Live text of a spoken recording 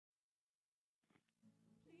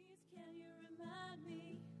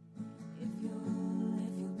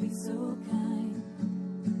so kind,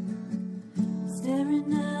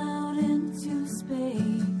 staring out into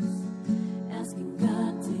space, asking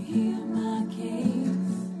God to hear my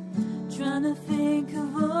case, trying to think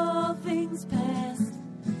of all things past.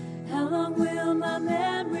 How long will my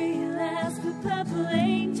memory last? But purple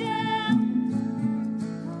angel,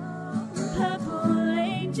 purple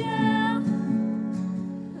angel,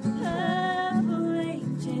 purple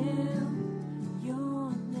angel,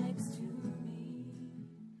 you're next to me.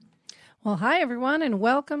 Well, hi, everyone, and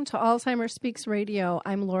welcome to Alzheimer's Speaks Radio.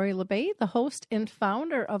 I'm Lori LeBay, the host and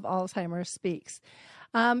founder of Alzheimer's Speaks.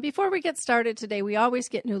 Before we get started today, we always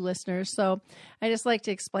get new listeners, so I just like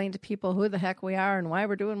to explain to people who the heck we are and why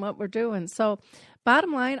we're doing what we're doing. So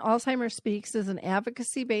bottom line, Alzheimer's Speaks is an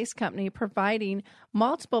advocacy-based company providing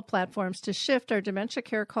multiple platforms to shift our dementia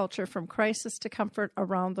care culture from crisis to comfort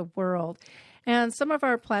around the world. And some of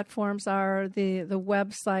our platforms are the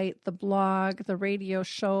website, the blog, the radio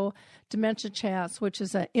show, Dementia Chats, which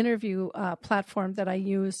is an interview platform that I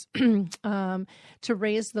use to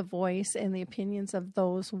raise the voice and the opinions of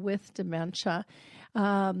those with dementia.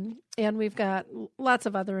 And we've got lots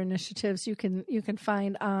of other initiatives you can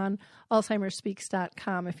find on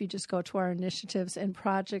alzheimersspeaks.com if you just go to our initiatives and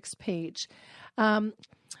projects page.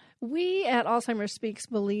 We at Alzheimer's Speaks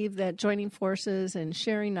believe that joining forces and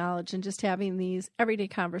sharing knowledge and just having these everyday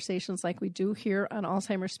conversations like we do here on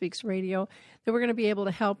Alzheimer's Speaks Radio, that we're going to be able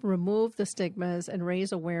to help remove the stigmas and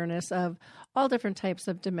raise awareness of all different types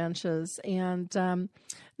of dementias, and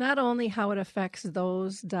not only how it affects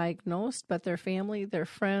those diagnosed, but their family, their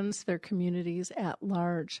friends, their communities at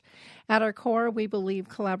large. At our core, we believe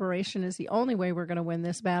collaboration is the only way we're going to win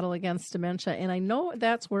this battle against dementia, and I know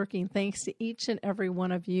that's working thanks to each and every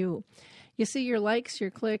one of you. You see, your likes,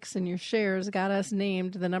 your clicks, and your shares got us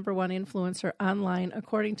named the #1 influencer online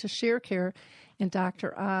according to ShareCare and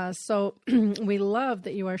Dr. Oz. So we love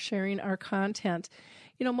that you are sharing our content.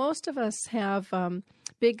 You know, most of us have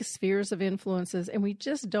big spheres of influences, and we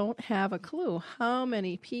just don't have a clue how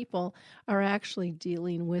many people are actually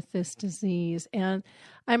dealing with this disease. And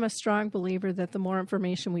I'm a strong believer that the more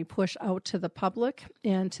information we push out to the public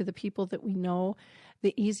and to the people that we know,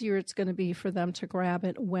 the easier it's going to be for them to grab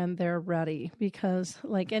it when they're ready. Because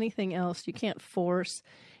like anything else, you can't force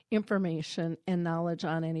information and knowledge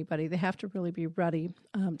on anybody. They have to really be ready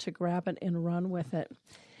to grab it and run with it.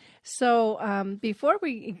 So before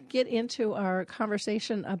we get into our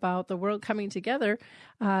conversation about the world coming together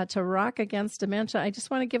to rock against dementia, I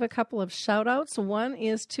just want to give a couple of shout outs. One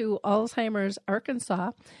is to Alzheimer's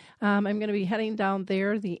Arkansas. I'm going to be heading down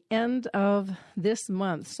there the end of this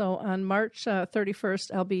month. So on March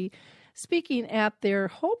 31st, I'll be speaking at their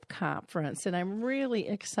Hope Conference, and I'm really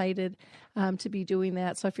excited to be doing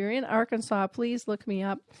that. So if you're in Arkansas, please look me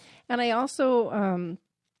up. And I also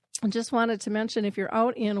just wanted to mention, if you're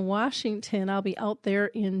out in Washington, I'll be out there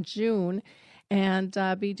in June and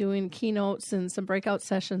be doing keynotes and some breakout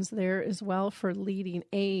sessions there as well for leading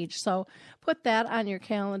age. So put that on your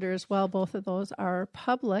calendar as well. Both of those are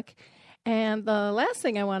public. And the last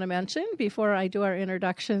thing I want to mention before I do our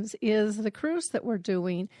introductions is the cruise that we're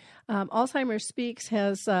doing. Alzheimer's Speaks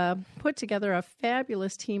has put together a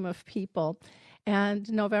fabulous team of people.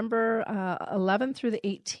 And November 11th through the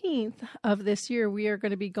 18th of this year, we are going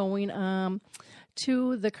to be going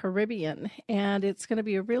to the Caribbean. And it's going to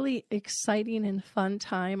be a really exciting and fun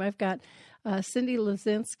time. I've got Cindy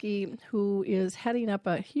Lazinski, who is heading up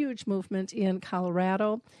a huge movement in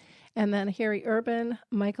Colorado. And then Harry Urban,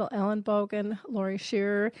 Michael Ellenbogen, Lori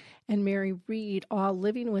Shearer, and Mary Reed, all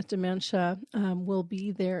living with dementia, will be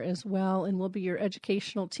there as well. And we'll be your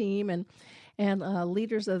educational team and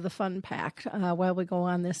leaders of the fun pack while we go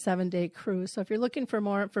on this 7-day cruise. So if you're looking for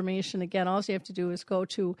more information, again, all you have to do is go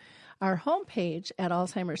to our homepage at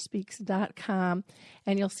alzheimersspeaks.com,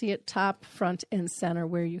 and you'll see it top, front, and center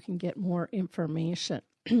where you can get more information.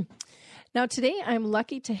 Now, today I'm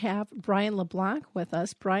lucky to have Brian LeBlanc with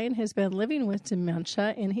us. Brian has been living with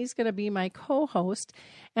dementia, and he's going to be my co-host.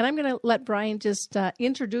 And I'm going to let Brian just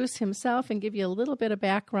introduce himself and give you a little bit of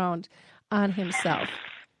background on himself.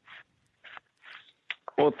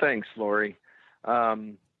 Well, thanks, Lori.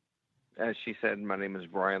 As she said, my name is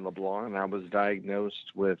Brian LeBlanc, and I was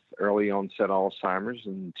diagnosed with early onset Alzheimer's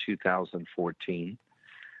in 2014.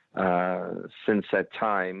 Since that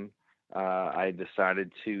time, I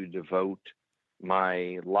decided to devote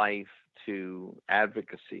my life to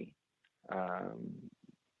advocacy,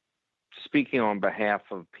 speaking on behalf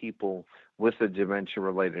of people with a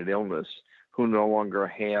dementia-related illness who no longer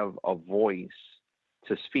have a voice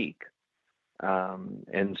to speak.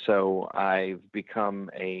 And so I've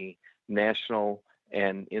become a national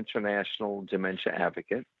and international dementia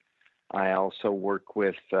advocate. I also work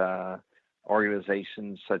with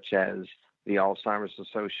organizations such as the Alzheimer's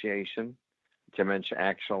Association, Dementia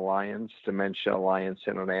Action Alliance, Dementia Alliance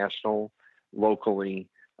International, locally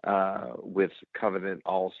with Covenant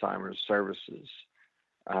Alzheimer's Services.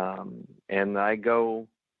 And I go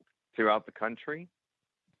throughout the country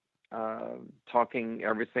talking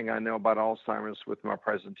everything I know about Alzheimer's with my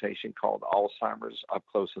presentation called Alzheimer's Up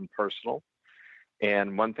Close and Personal.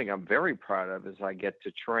 And one thing I'm very proud of is I get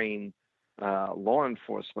to train law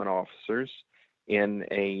enforcement officers in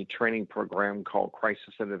a training program called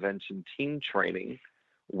Crisis Intervention Team Training,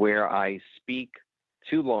 where I speak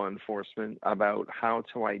to law enforcement about how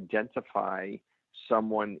to identify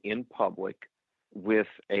someone in public with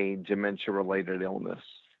a dementia-related illness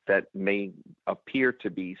that may appear to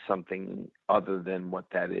be something other than what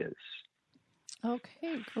that is.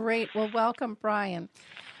 Okay, great. Well, welcome, Brian.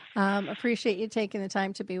 Appreciate you taking the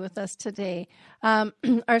time to be with us today.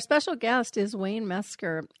 Our special guest is Wayne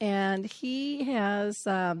Mesker, and he has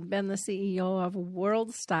been the CEO of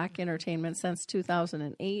World Stock Entertainment since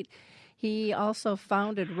 2008. He also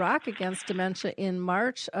founded Rock Against Dementia in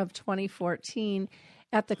March of 2014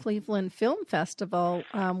 at the Cleveland Film Festival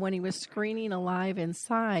when he was screening Alive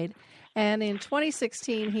Inside. And in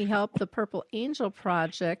 2016, he helped the Purple Angel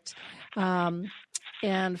Project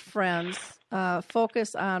and friends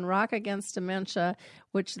focus on Rock Against Dementia,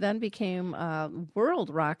 which then became World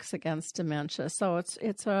Rocks Against Dementia. So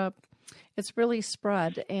it's really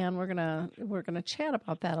spread, and we're gonna chat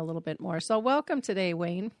about that a little bit more. So welcome today,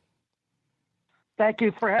 Wayne. Thank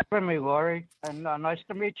you for having me, Lori, and nice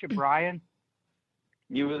to meet you, Brian.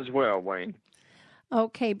 You as well, Wayne.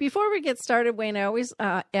 Okay, before we get started, Wayne, I always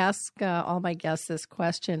ask all my guests this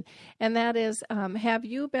question, and that is, have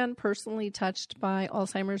you been personally touched by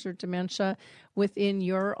Alzheimer's or dementia within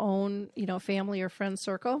your own, family or friend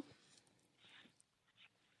circle?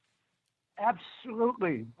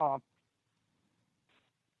 Absolutely.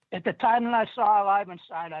 At the time that I saw Alive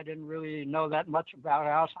Inside, I didn't really know that much about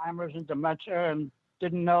Alzheimer's and dementia and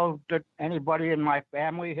didn't know that anybody in my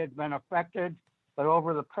family had been affected. But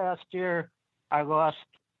over the past year, I lost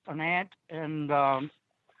an aunt and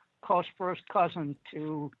close first cousin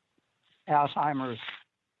to Alzheimer's.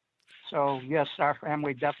 So, yes, our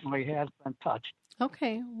family definitely has been touched.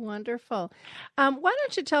 Okay, wonderful. Why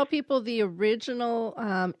don't you tell people the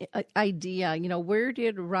original idea? Where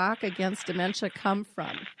did Rock Against Dementia come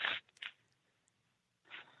from?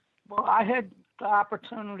 Well, I had the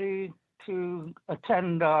opportunity to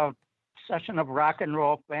attend a session of rock and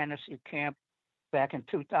roll fantasy camp back in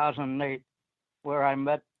 2008, where I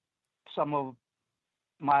met some of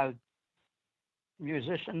my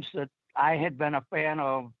musicians that I had been a fan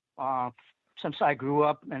of since I grew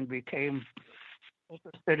up and became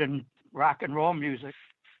interested in rock and roll music.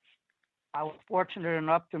 I was fortunate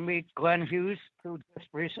enough to meet Glenn Hughes, who just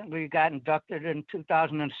recently got inducted in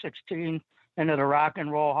 2016 into the Rock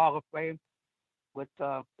and Roll Hall of Fame with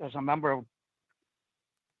as a member of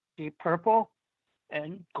Deep Purple.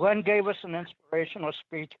 And Glenn gave us an inspirational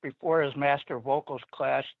speech before his master vocals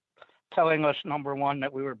class, telling us, number one,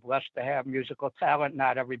 that we were blessed to have musical talent.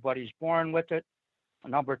 Not everybody's born with it.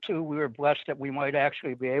 Number two, we were blessed that we might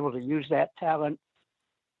actually be able to use that talent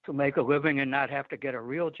to make a living and not have to get a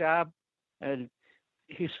real job. And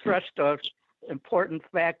he stressed the important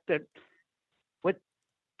fact that with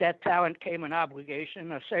that talent came an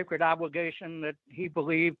obligation, a sacred obligation, that he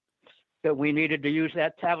believed that we needed to use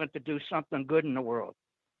that talent to do something good in the world.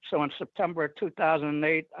 So in September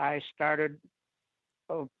 2008, I started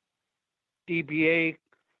a DBA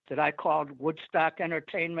that I called Woodstock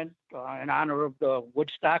Entertainment in honor of the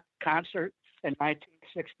Woodstock concert in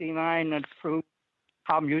 1969, and proved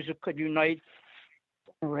how music could unite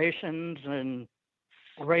generations and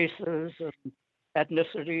races and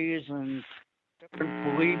ethnicities and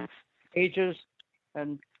different belief ages.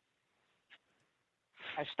 And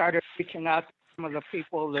I started reaching out to some of the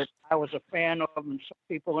people that I was a fan of and some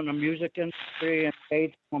people in the music industry, and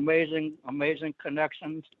made some amazing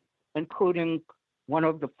connections, including one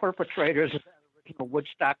of the perpetrators of that original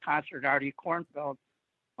Woodstock concert, Artie Kornfeld,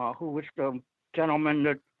 who was the gentleman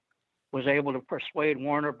that was able to persuade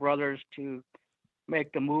Warner Brothers to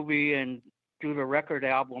make the movie and do the record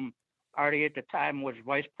album. Artie at the time was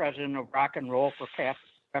vice president of rock and roll for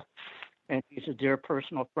Catholic, and he's a dear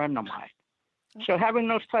personal friend of mine. Okay. So having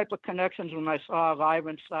those type of connections, when I saw Alive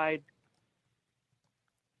Inside,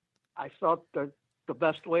 I felt that the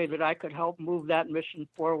best way that I could help move that mission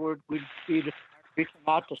forward would be to reaching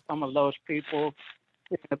out to some of those people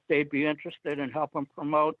if they'd be interested in helping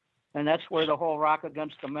promote. And that's where the whole Rock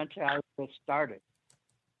Against Dementia started.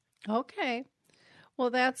 Okay. Well,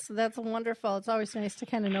 that's wonderful. It's always nice to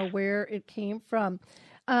kind of know where it came from.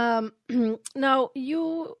 Now,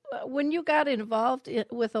 when you got involved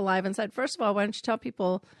with Alive Inside, first of all, why don't you tell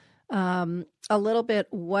people a little bit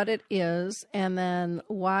what it is, and then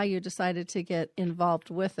why you decided to get involved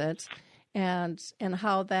with it, and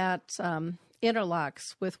how that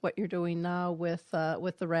interlocks with what you're doing now with the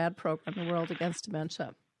RAD program, the World Against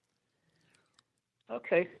Dementia.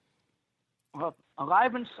 Okay. Well,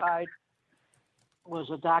 Alive Inside was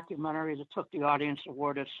a documentary that took the Audience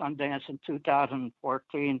Award at Sundance in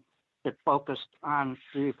 2014 that focused on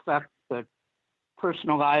the effect that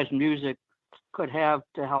personalized music could have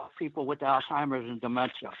to help people with Alzheimer's and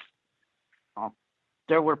dementia.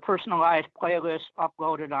 There were personalized playlists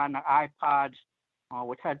uploaded on the iPods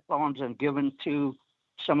with headphones and given to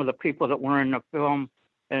some of the people that were in the film,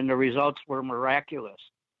 and the results were miraculous.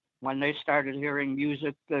 When they started hearing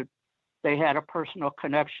music that they had a personal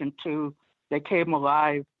connection to, they came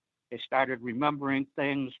alive. They started remembering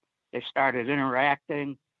things. They started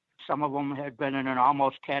interacting. Some of them had been in an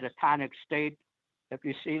almost catatonic state. If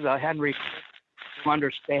you see the Henry, you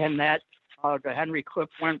understand that. The Henry clip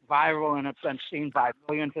went viral, and it's been seen by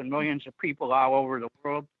millions and millions of people all over the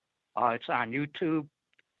world. It's on YouTube.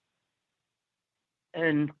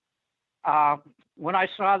 And when I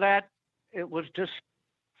saw that, it was just,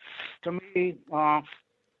 to me,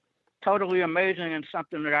 totally amazing and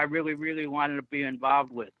something that I really, really wanted to be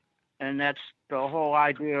involved with. And that's the whole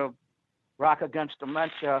idea of Rock Against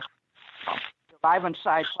Dementia. The Live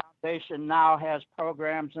Inside Foundation now has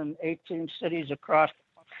programs in 18 cities across the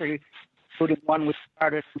country, including one we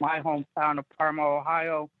started in my hometown of Parma,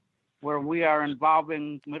 Ohio, where we are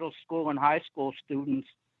involving middle school and high school students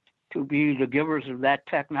to be the givers of that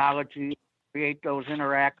technology, create those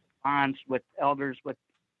interactive bonds with elders with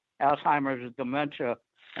Alzheimer's and dementia.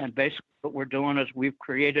 And basically what we're doing is we've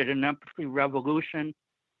created an empathy revolution,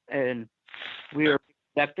 and we are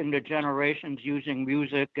connecting the generations using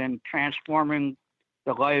music and transforming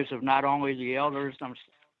the lives of not only the elders themselves,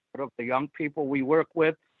 but of the young people we work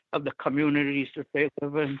with, of the communities that they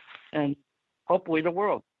live in, and hopefully the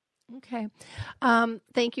world. Okay.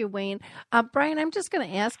 Thank you, Wayne. Brian, I'm just going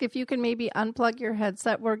to ask if you can maybe unplug your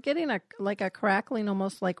headset. We're getting a crackling,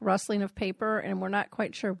 almost like rustling of paper, and we're not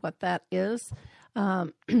quite sure what that is.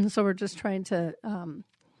 So we're just trying to,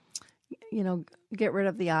 get rid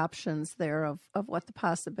of the options there of what the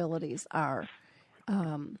possibilities are.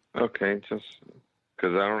 Okay, just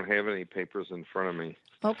because I don't have any papers in front of me.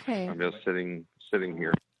 Okay. I'm just sitting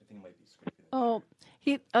here. Oh,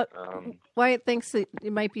 Wyatt thinks that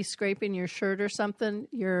you might be scraping your shirt or something,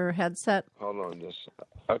 your headset. Hold on,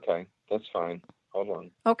 okay, that's fine. Hold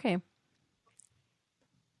on. Okay.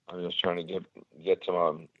 I'm just trying to get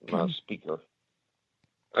to my speaker.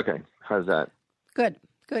 Okay, how's that? Good.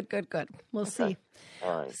 We'll see.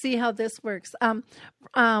 All right. See how this works.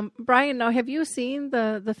 Brian, now have you seen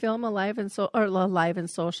the film Alive and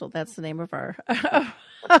Social? That's the name of our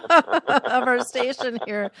of our station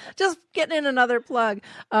here. Just getting in another plug.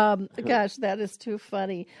 Gosh, that is too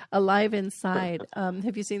funny. Alive Inside.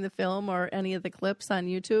 Have you seen the film or any of the clips on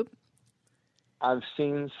YouTube? I've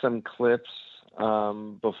seen some clips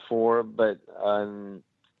before, but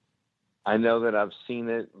I know that I've seen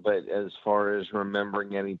it, but as far as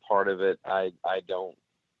remembering any part of it, I don't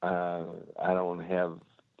have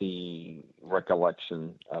the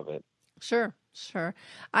recollection of it. Sure.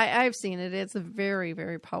 I've seen it. It's very,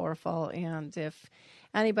 very powerful. And if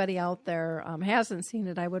anybody out there hasn't seen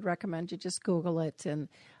it, I would recommend you just Google it. And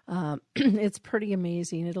it's pretty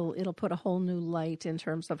amazing. It'll put a whole new light in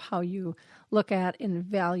terms of how you look at and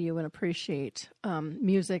value and appreciate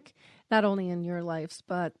music, not only in your lives,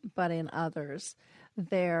 but in others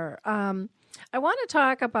there. I want to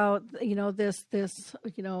talk about, this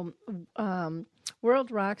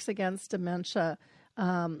World Rocks Against Dementia,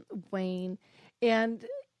 Wayne. And,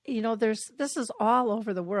 this is all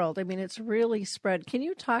over the world. I mean, it's really spread. Can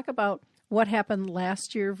you talk about what happened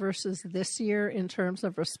last year versus this year in terms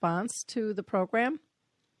of response to the program?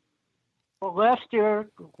 Well, last year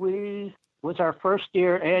was our first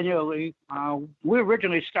year annually. We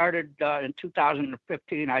originally started in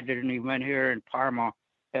 2015. I did an event here in Parma,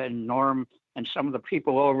 and Norm and some of the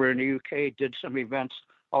people over in the UK did some events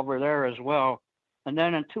over there as well. And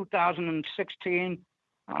then in 2016,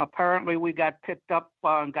 apparently we got picked up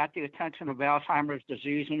and got the attention of Alzheimer's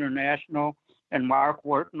Disease International, and Mark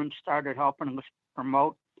Wortman started helping us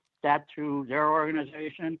promote that through their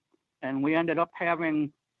organization. And we ended up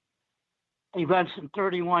having events in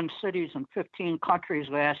 31 cities and 15 countries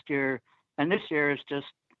last year. And this year is just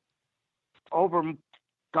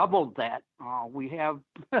doubled that. We have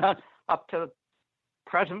up to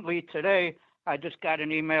presently today I just got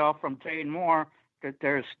an email from Jane Moore that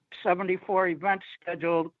there's 74 events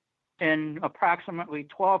scheduled in approximately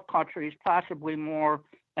 12 countries, possibly more,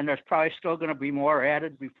 and there's probably still going to be more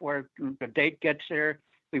added before the date gets there.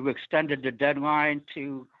 We've extended the deadline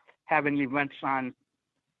to having events on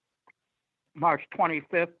March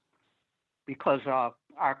 25th because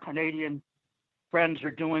our Canadian friends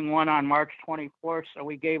are doing one on March 24th, so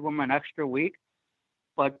we gave them an extra week.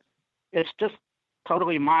 But it's just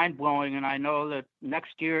totally mind-blowing, and I know that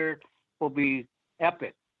next year will be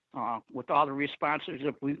epic with all the responses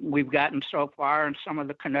that we've gotten so far and some of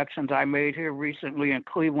the connections I made here recently in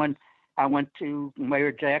Cleveland. I went to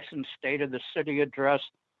Mayor Jackson's State of the City address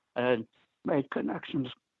and made connections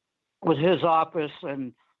with his office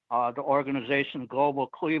and the organization Global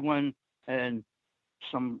Cleveland and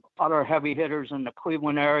some other heavy hitters in the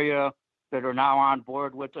Cleveland area that are now on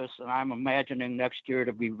board with us. And I'm imagining next year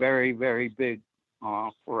to be very, very big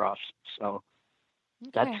for us. So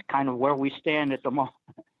that's kind of where we stand at the moment.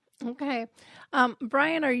 Okay.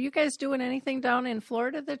 Brian, are you guys doing anything down in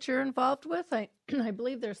Florida that you're involved with? I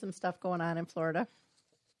believe there's some stuff going on in Florida.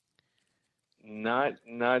 Not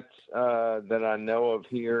that I know of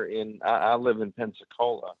here I live in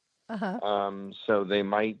Pensacola. So they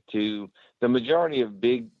might do, the majority of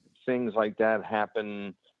big things like that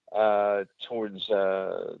happen towards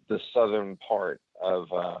the southern part of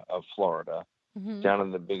Florida, down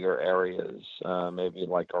in the bigger areas, maybe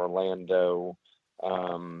like Orlando,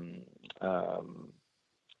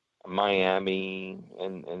 Miami,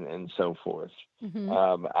 and so forth.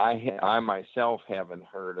 I myself haven't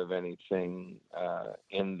heard of anything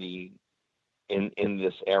in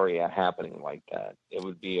this area happening like that. It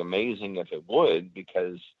would be amazing if it would,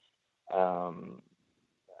 because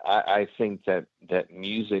I think that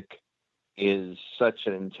music is such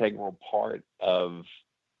an integral part of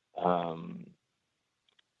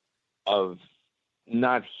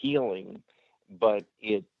not healing, but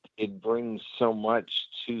it brings so much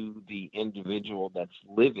to the individual that's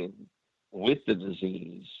living with the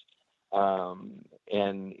disease.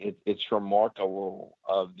 And it's remarkable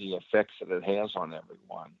of the effects that it has on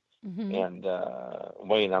everyone. And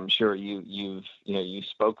Wayne, I'm sure you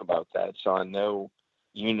spoke about that, so I know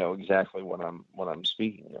you know exactly what I'm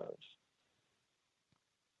speaking of.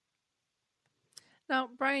 Now,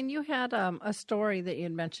 Brian, you had a story that you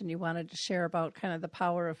had mentioned you wanted to share about kind of the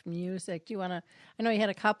power of music. Do you want to? I know you had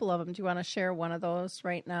a couple of them. Do you want to share one of those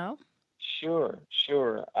right now? Sure.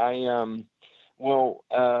 Well,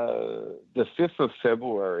 the 5th of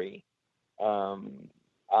February,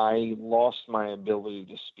 I lost my ability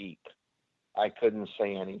to speak. I couldn't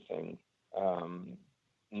say anything,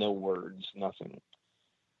 no words, nothing.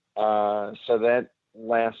 So that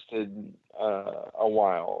lasted a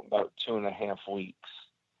while, about 2.5 weeks.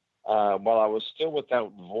 While I was still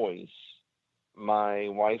without voice, my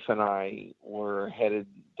wife and I were headed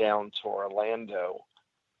down to Orlando,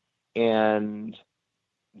 and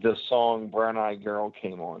the song Brown Eyed Girl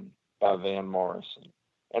came on by Van Morrison.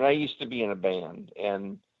 And I used to be in a band,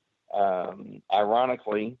 and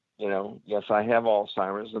ironically, yes, I have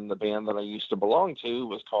Alzheimer's, and the band that I used to belong to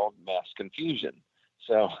was called Mass Confusion.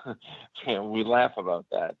 So we laugh about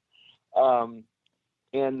that.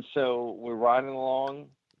 And so we're riding along,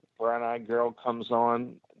 Brown Eyed Girl comes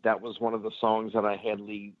on. That was one of the songs that I had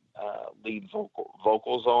lead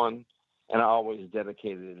vocals on, and I always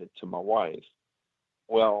dedicated it to my wife.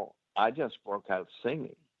 Well, I just broke out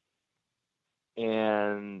singing,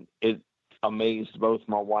 and it amazed both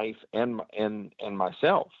my wife and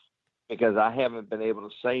myself, because I haven't been able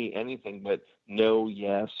to say anything but no,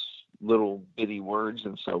 yes, little bitty words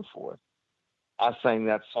and so forth. I sang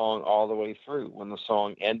that song all the way through. When the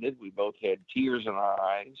song ended, we both had tears in our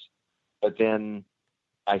eyes, but then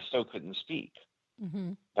I still couldn't speak,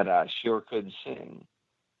 but I sure could sing.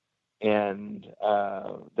 And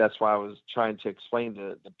that's why I was trying to explain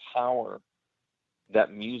the power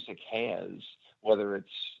that music has, whether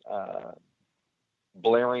it's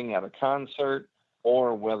blaring at a concert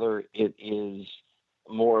or whether it is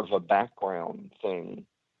more of a background thing.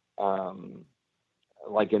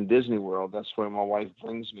 Like in Disney World, that's where my wife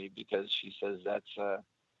brings me, because she says that's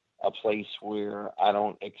a place where I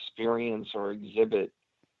don't experience or exhibit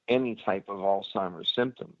any type of Alzheimer's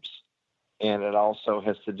symptoms. And it also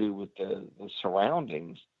has to do with the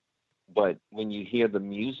surroundings. But when you hear the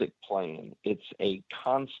music playing, it's a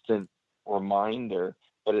constant reminder,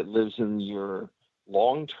 but it lives in your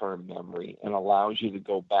long-term memory and allows you to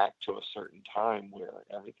go back to a certain time where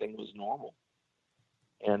everything was normal.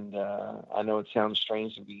 And I know it sounds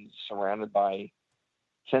strange to be surrounded by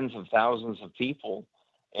tens of thousands of people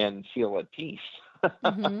and feel at peace.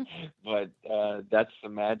 Mm-hmm. But that's the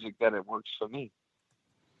magic that it works for me.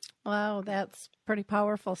 Wow, that's pretty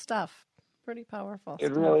powerful stuff. Pretty powerful It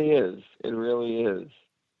stuff. really is. It really is.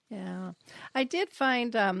 Yeah, I did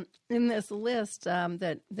find in this list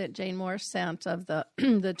that Jane Moore sent of the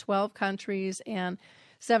the 12 countries and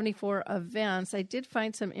 74 events. I did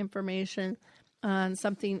find some information on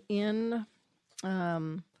something in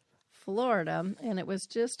Florida, and it was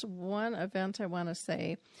just one event. I want to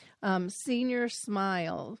say, Senior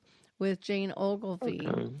Smile with Jane Ogilvy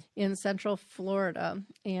in Central Florida,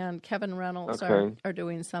 and Kevin Reynolds are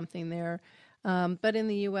doing something there. But in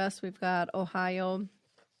the U.S., we've got Ohio,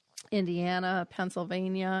 Indiana,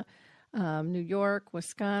 Pennsylvania, New York,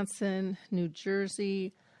 Wisconsin, New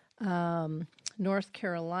Jersey, North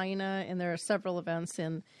Carolina, and there are several events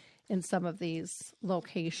in some of these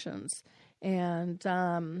locations, and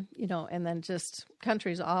and then just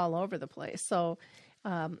countries all over the place. So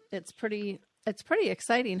it's pretty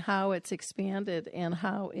exciting how it's expanded and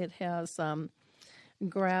how it has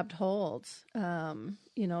grabbed hold,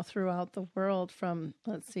 throughout the world. From,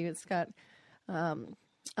 let's see, it's got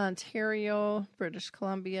Ontario, British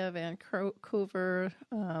Columbia, Vancouver,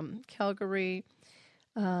 Calgary.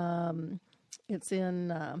 It's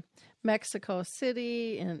in Mexico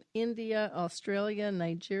City, in India, Australia,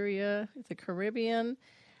 Nigeria, the Caribbean,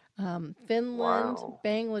 Finland,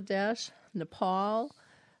 Bangladesh, Nepal.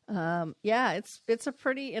 It's a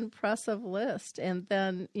pretty impressive list. And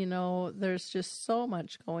then, there's just so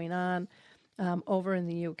much going on over in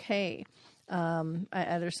the UK.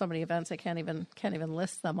 There's so many events I can't even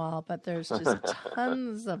list them all, but there's just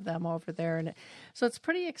tons of them over there, and so it's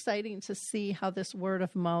pretty exciting to see how this word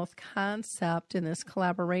of mouth concept and this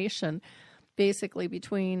collaboration, basically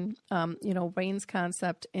between Wayne's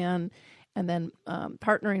concept and then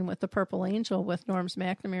partnering with the Purple Angel with Norms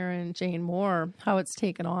McNamara and Jane Moore, how it's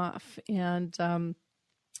taken off, and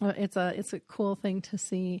it's a cool thing to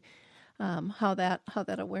see. How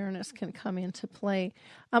that awareness can come into play.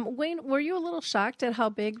 Wayne, were you a little shocked at how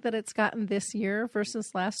big that it's gotten this year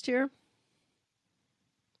versus last year?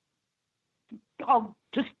 Oh,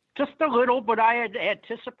 just a little, but I had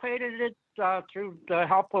anticipated it through the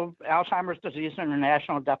help of Alzheimer's Disease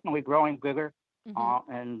International, definitely growing bigger.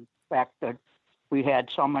 Mm-hmm. And the fact that we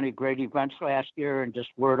had so many great events last year and just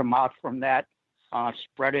word of mouth from that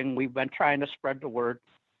spreading. We've been trying to spread the word.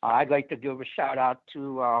 I'd like to give a shout out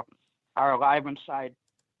to our Live Inside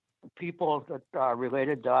people that are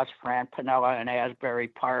related to us, Fran Pinella in Asbury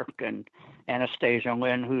Park, and Anastasia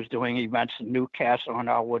Lynn, who's doing events in Newcastle and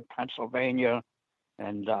Elwood, Pennsylvania,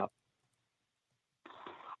 and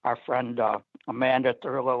our friend Amanda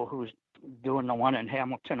Thurlow, who's doing the one in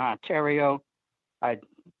Hamilton, Ontario. I'd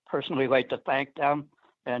personally like to thank them.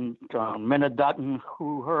 And Minna Dutton,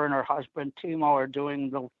 who her and her husband Timo are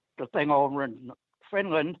doing the thing over in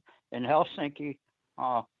Finland, in Helsinki.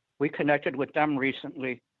 We connected with them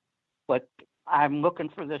recently, but I'm looking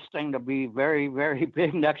for this thing to be very, very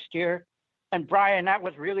big next year. And Brian, that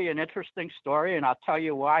was really an interesting story, and I'll tell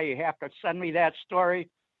you why. You have to send me that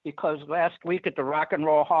story, because last week at the Rock and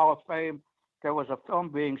Roll Hall of Fame, there was a film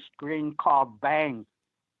being screened called Bang,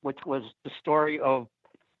 which was the story of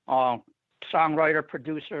songwriter,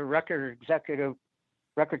 producer, record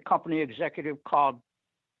company executive called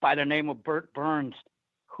by the name of Bert Burns,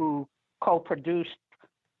 who co-produced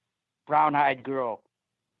Brown Eyed Girl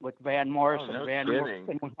with Van Morrison. Van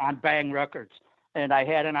Morrison was on Bang Records. And I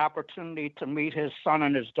had an opportunity to meet his son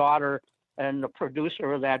and his daughter and the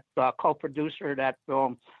producer of that, co-producer of that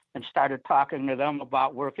film, and started talking to them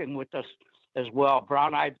about working with us as well.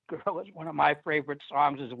 Brown Eyed Girl is one of my favorite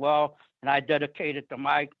songs as well, and I dedicate it to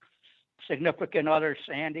my significant other,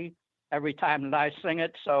 Sandy, every time that I sing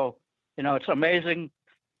it. So, it's amazing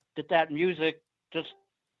that music just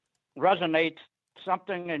resonates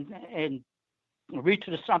something and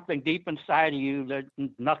reaches something deep inside of you that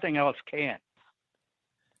nothing else can.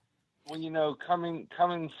 Well, coming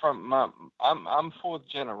from I'm fourth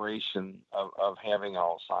generation of having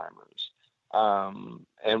Alzheimer's,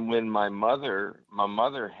 and when my mother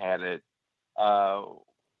had it,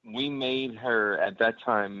 we made her, at that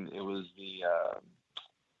time it was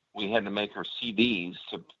we had to make her CDs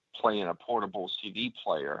to play in a portable CD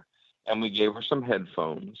player, and we gave her some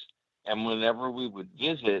headphones. And whenever we would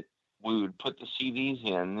visit, we would put the CDs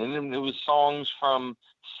in. And it was songs from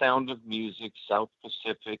Sound of Music, South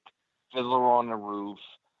Pacific, Fiddler on the Roof,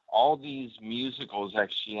 all these musicals that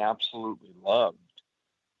she absolutely loved.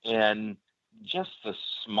 And just the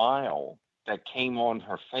smile that came on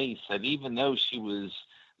her face, that even though she was,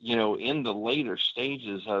 in the later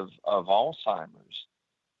stages of Alzheimer's,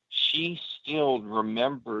 she still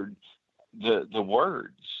remembered the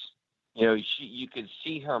words. you could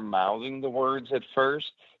see her mouthing the words at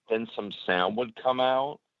first, then some sound would come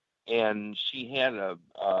out, and she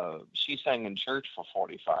sang in church for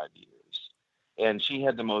 45 years, and she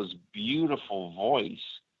had the most beautiful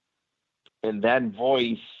voice, and that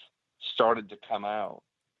voice started to come out,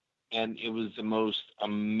 and it was the most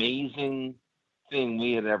amazing thing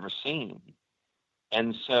we had ever seen.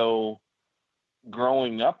 And so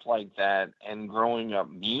growing up like that and growing up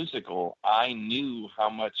musical, I knew how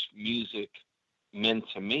much music meant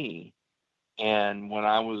to me. And when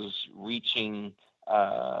I was reaching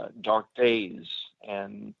dark days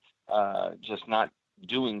and just not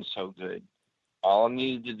doing so good, all I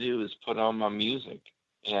needed to do is put on my music,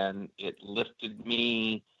 and it lifted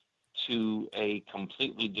me to a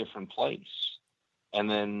completely different place. And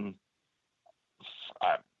then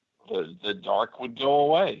the dark would go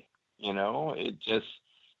away.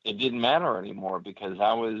 It didn't matter anymore because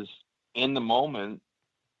I was in the moment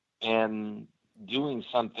and doing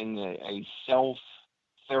something, a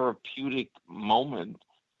self-therapeutic moment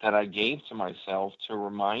that I gave to myself to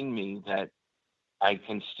remind me that I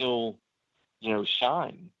can still,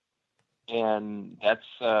 shine. And that's,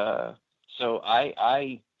 so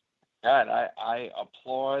I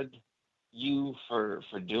applaud you for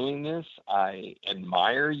doing this. I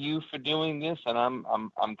admire you for doing this, and I'm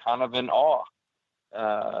kind of in awe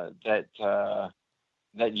that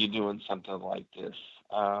you're doing something like this.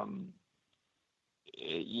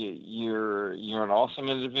 You're an awesome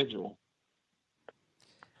individual.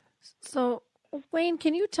 So, Wayne,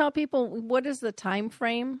 can you tell people what is the time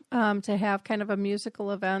frame to have kind of a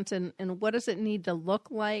musical event, and what does it need to look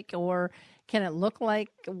like, or can it look like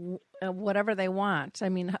whatever they want? I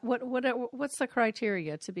mean, what's the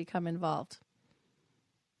criteria to become involved?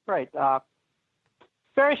 Right.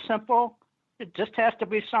 Very simple. It just has to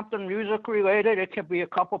be something music related. It could be a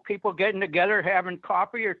couple people getting together, having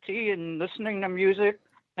coffee or tea and listening to music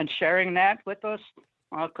and sharing that with us.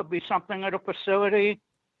 It could be something at a facility.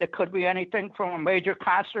 It could be anything from a major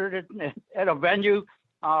concert at a venue.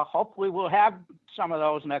 Hopefully we'll have some of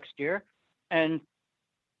those next year. And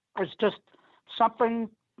it's just something,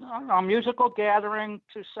 a musical gathering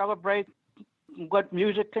to celebrate what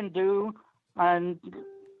music can do and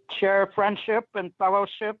share friendship and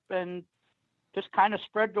fellowship and just kind of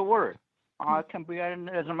spread the word. It can be,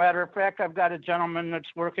 as a matter of fact, I've got a gentleman that's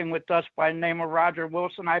working with us by the name of Roger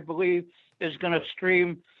Wilson, I believe, is going to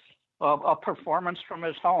stream a performance from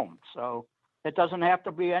his home. So it doesn't have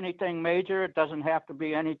to be anything major. It doesn't have to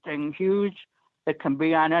be anything huge. It can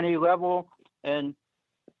be on any level, and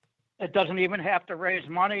it doesn't even have to raise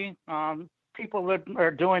money. People that are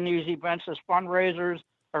doing these events as fundraisers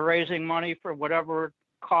are raising money for whatever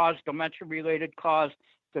cause, dementia-related cause,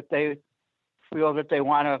 that they feel that they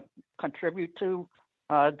want to contribute to.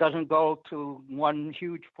 It doesn't go to one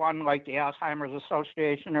huge fund like the Alzheimer's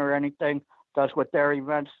Association or anything does with their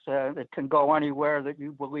events. It can go anywhere that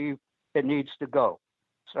you believe it needs to go.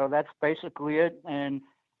 So that's basically it. And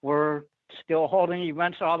we're still holding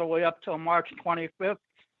events all the way up till March 25th.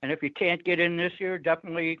 And if you can't get in this year,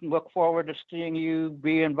 definitely look forward to seeing you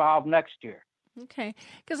be involved next year. Okay.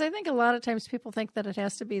 Because I think a lot of times people think that it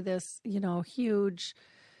has to be this, huge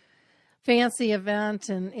fancy event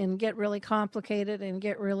and get really complicated and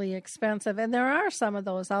get really expensive. And there are some of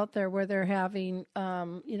those out there where they're having,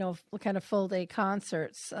 kind of full day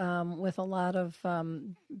concerts with a lot of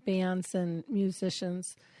bands and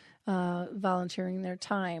musicians volunteering their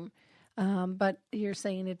time. But you're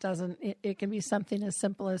saying it can be something as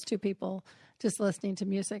simple as two people just listening to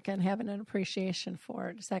music and having an appreciation for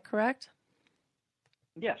it. Is that correct?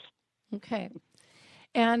 Yes. Okay.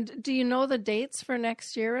 And do you know the dates for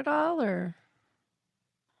next year at all, or?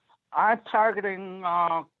 I'm targeting,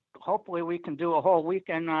 hopefully we can do a whole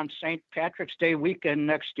weekend on St. Patrick's Day weekend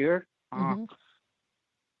next year. Mm-hmm.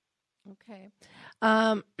 Okay.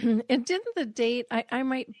 And didn't the date, I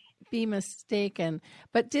might be mistaken,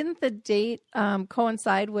 but didn't the date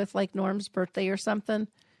coincide with like Norm's birthday or something?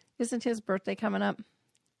 Isn't his birthday coming up?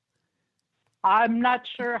 I'm not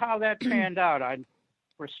sure how that panned out.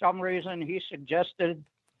 For some reason, he suggested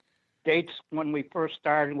dates when we first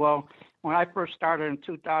started. Well, when I first started in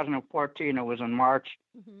 2014, it was in March,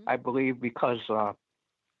 I believe, because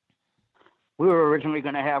we were originally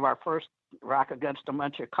going to have our first Rock Against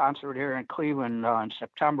Dementia concert here in Cleveland in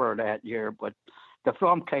September of that year, but the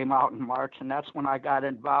film came out in March, and that's when I got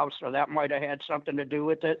involved, so that might have had something to do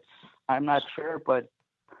with it. I'm not sure, but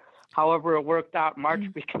however it worked out, March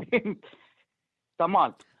became the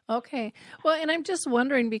month. Okay. Well, and I'm just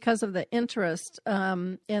wondering because of the interest,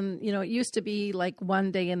 and, it used to be like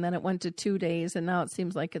one day and then it went to 2 days and now it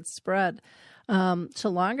seems like it's spread. to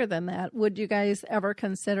longer than that. Would you guys ever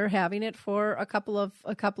consider having it for a couple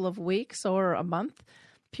of weeks or a month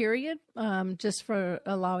period, just for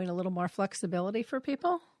allowing a little more flexibility for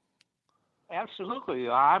people? Absolutely.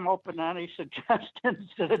 I'm open to any suggestions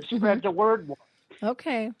that spread the word more.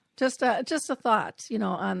 Okay. Just a thought,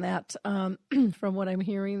 on that, from what I'm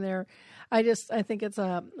hearing there. I think it's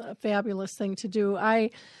a fabulous thing to do.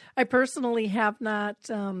 I personally have not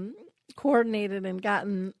coordinated and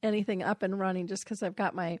gotten anything up and running just because I've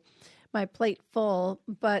got my plate full.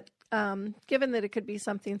 But given that it could be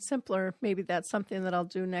something simpler, maybe that's something that I'll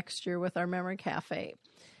do next year with our Memory Cafe.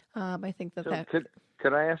 I think that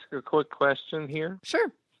Could I ask a quick question here?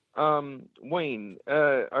 Sure. Wayne,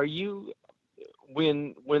 are you,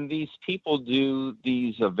 when these people do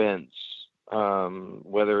these events,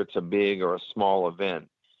 whether it's a big or a small event,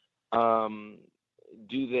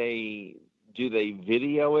 do they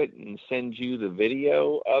video it and send you the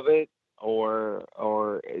video of it,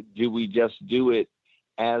 or do we just do it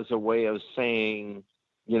as a way of saying,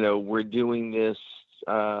 we're doing this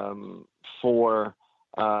for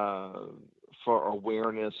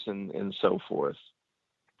awareness and so forth?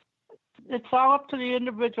 It's all up to the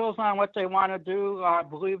individuals on what they want to do. I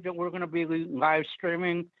believe that we're going to be live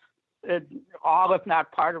streaming all, if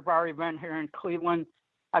not part of our event here in Cleveland.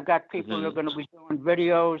 I've got people that are going to be doing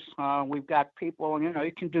videos. We've got people,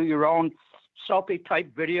 you can do your own selfie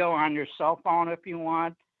type video on your cell phone if you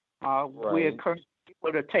want. Right. We encourage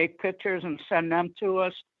people to take pictures and send them to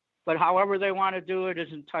us. But however they want to do it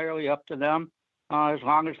is entirely up to them. As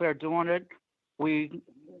long as they're doing it, we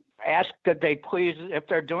ask that they please, if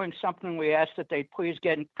they're doing something, we ask that they please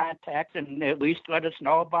get in contact and at least let us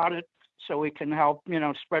know about it so we can help,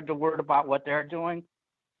 spread the word about what they're doing.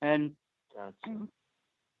 And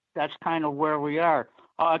that's kind of where we are.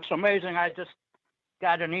 It's amazing. I just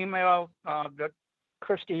got an email that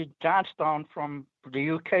Christy Johnstone from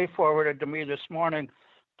the UK forwarded to me this morning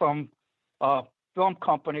from a film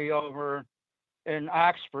company over in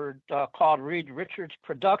Oxford called Reed Richards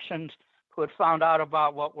Productions, who had found out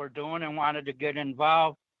about what we're doing and wanted to get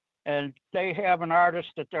involved. And they have an artist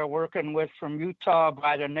that they're working with from Utah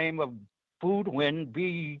by the name of Boudwin,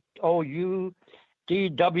 Boudwin,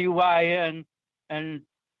 and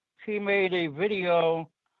he made a video,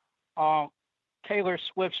 Taylor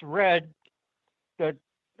Swift's Red, that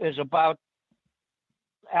is about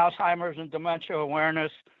Alzheimer's and dementia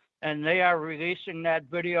awareness. And they are releasing that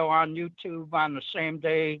video on YouTube on the same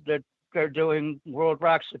day that they're doing World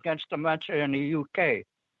Rocks Against Dementia in the UK.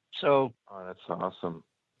 So, that's awesome.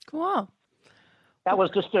 Cool. That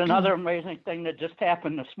was just another amazing thing that just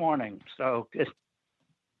happened this morning. So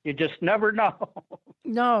you just never know.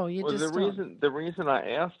 No, you just the reason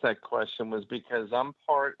I asked that question was because I'm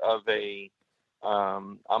part of a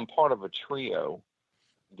trio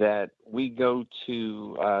that we go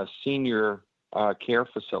to senior care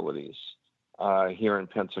facilities here in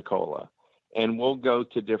Pensacola, and we'll go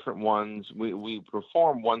to different ones. We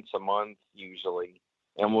perform once a month usually,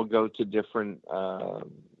 and we'll go to different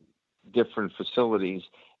facilities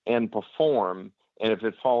and perform. And if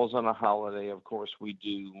it falls on a holiday, of course we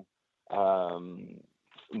do.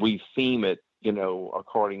 We theme it,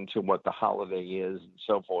 according to what the holiday is and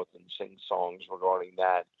so forth, and sing songs regarding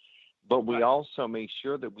that. But we also make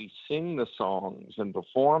sure that we sing the songs and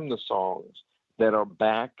perform the songs that are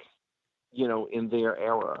back, in their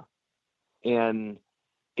era. And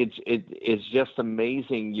it's just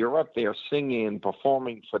amazing. You're up there singing and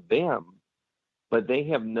performing for them, but they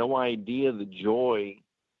have no idea the joy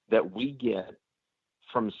that we get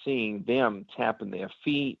from seeing them tapping their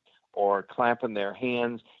feet or clapping their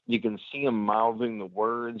hands. You can see them mouthing the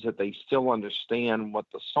words, that they still understand what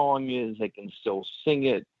the song is. They can still sing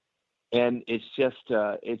it. And it's just,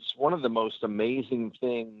 it's one of the most amazing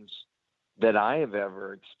things that I have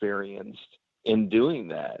ever experienced in doing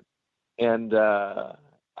that. And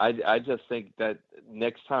I just think that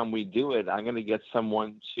next time we do it, I'm going to get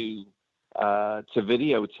someone to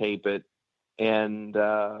videotape it, and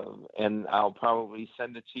I'll probably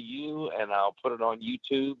send it to you, and I'll put it on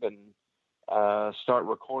YouTube and start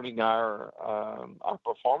recording our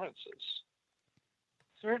performances.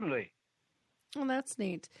 Certainly. Well, that's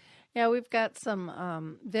neat. Yeah, we've got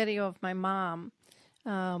some video of my mom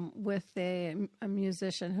with a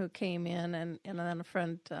musician who came in, and then a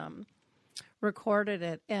friend recorded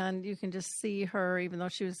it. And you can just see her, even though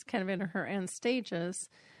she was kind of in her end stages,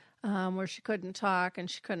 where she couldn't talk and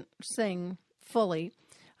she couldn't sing fully,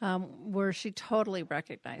 where she totally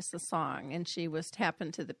recognized the song. And she was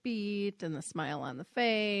tapping to the beat and the smile on the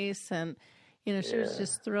face. And, she was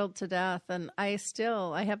just thrilled to death. And I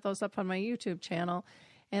have those up on my YouTube channel.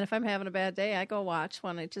 And if I'm having a bad day, I go watch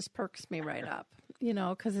one. It just perks me right up,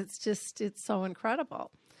 because it's so incredible.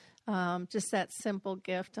 Just that simple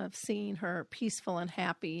gift of seeing her peaceful and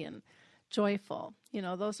happy and joyful.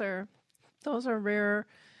 Those are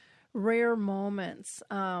rare moments.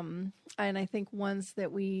 And I think ones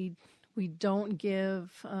that we don't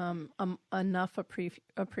give enough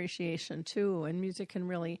appreciation to, and music can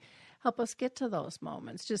really help us get to those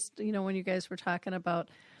moments. Just, when you guys were talking about,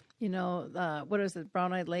 what is it,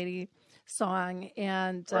 Brown Eyed Lady song,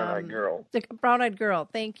 and Brown Eyed Girl. The Brown Eyed Girl.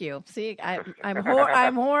 Thank you. See,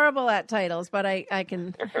 I'm horrible at titles, but I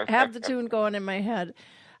can have the tune going in my head.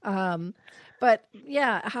 But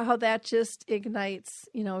yeah, how that just ignites,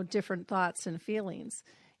 different thoughts and feelings,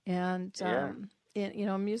 and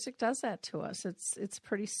music does that to us. It's a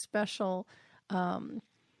pretty special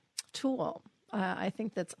tool. I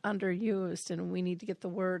think that's underused, and we need to get the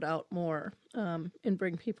word out more and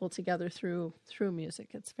bring people together through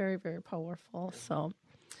music. It's very, very powerful. So,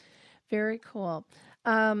 very cool.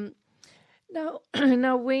 Now,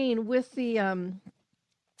 Wayne, with the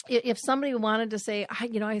if somebody wanted to say,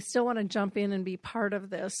 I still want to jump in and be part of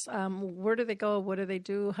this, where do they go? What do they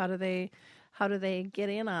do? How do they get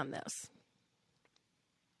in on this?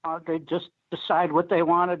 They just decide what they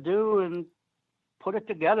want to do and put it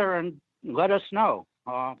together and let us know.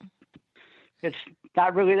 It's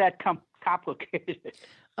not really that complicated.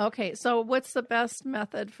 Okay, so what's the best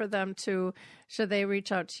method for them should they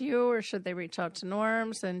reach out to you, or should they reach out to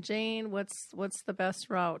Norms and Jane? What's the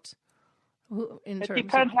best route? It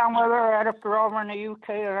depends on whether if they're over in the UK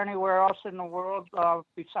or anywhere else in the world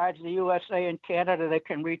besides the USA and Canada, they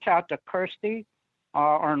can reach out to Kirsty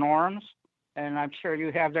or Norms, and I'm sure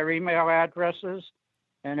you have their email addresses.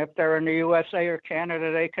 And if they're in the USA or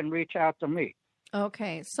Canada, they can reach out to me.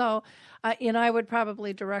 Okay, so I would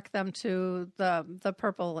probably direct them to the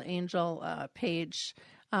Purple Angel page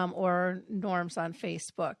or Norms on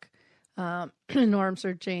Facebook. Norms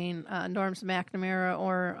or Jane, Norms McNamara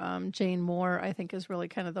or Jane Moore, I think, is really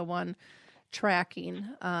kind of the one tracking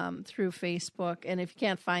through Facebook. And if you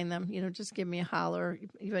can't find them, just give me a holler.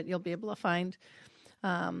 You'll be able to find,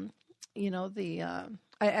 I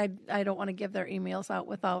don't want to give their emails out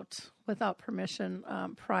without permission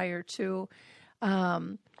prior to.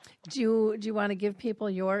 Do you want to give people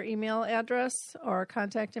your email address or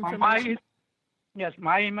contact information?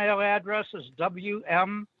 My email address is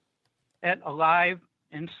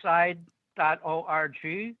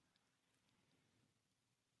wm@aliveinside.org.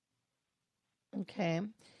 Okay.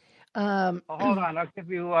 Hold on, I'll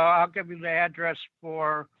give you the address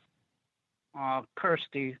for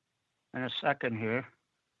Kirsty in a second here.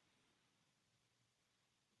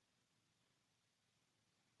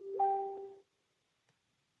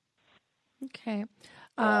 Okay.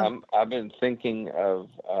 I've been thinking of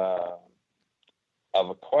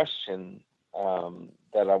a question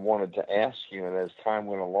that I wanted to ask you, and as time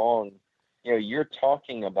went along, you're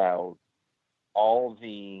talking about all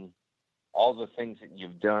the things that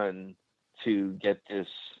you've done to get this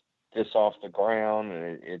off the ground,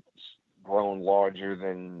 and it's grown larger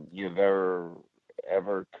than you've ever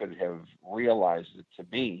could have realized it to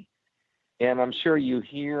be. And I'm sure you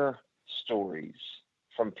hear stories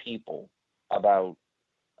from people about,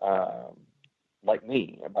 like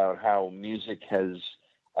me, about how music has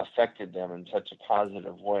affected them in such a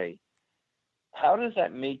positive way. How does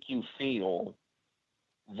that make you feel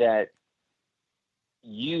that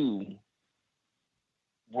you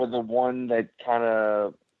were the one that kind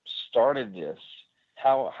of started this?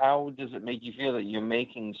 How does it make you feel that you're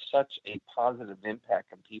making such a positive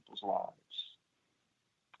impact on people's lives?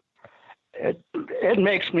 It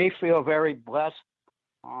makes me feel very blessed.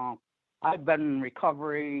 I've been in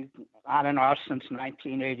recovery on and off since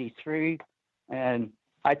 1983, and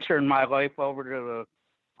I turned my life over to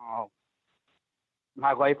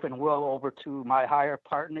my life and will over to my higher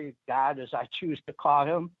partner, God, as I choose to call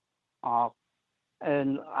him.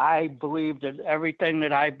 And I believe that everything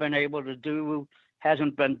that I've been able to do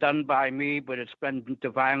hasn't been done by me, but it's been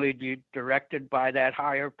divinely directed by that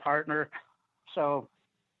higher partner. So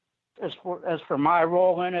as for my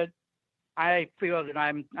role in it, I feel that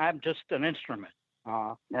I'm just an instrument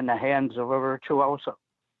in the hands of a virtuoso.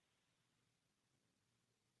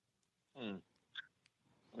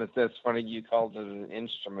 But that's funny you called it an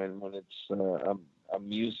instrument when it's a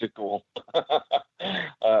musical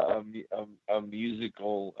a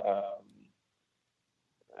musical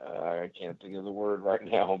I can't think of the word right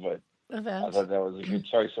now, but event. I thought that was a good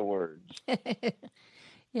choice of words.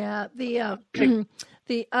 Yeah, the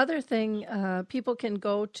the other thing, people can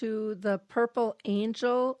go to the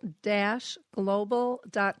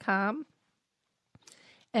purpleangel-global.com,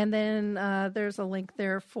 And then there's a link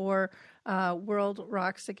there for World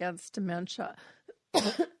Rocks Against Dementia.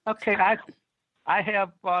 Okay, I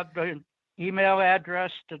have the email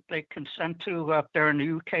address that they can send to if they're in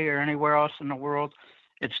the UK or anywhere else in the world.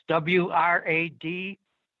 It's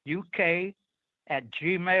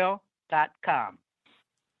wraduk@gmail.com.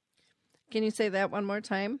 Can you say that one more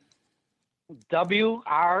time? wraduk,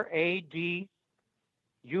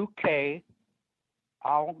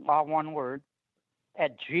 all one word,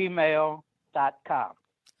 @gmail.com.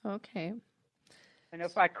 Okay. And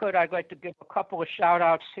if I could, I'd like to give a couple of shout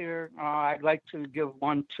outs here. I'd like to give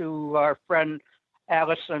one to our friend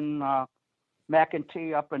Allison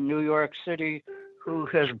McEntee up in New York City, who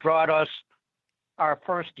has brought us our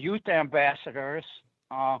first youth ambassadors,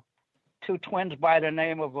 two twins by the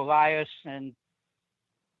name of Elias and,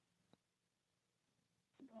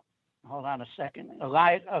 hold on a second,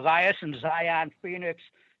 Elias and Zion Phoenix,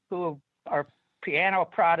 who are piano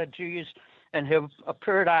prodigies and have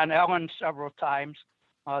appeared on Ellen several times.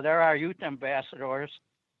 They're our youth ambassadors.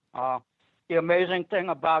 The amazing thing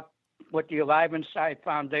about what the Alive Inside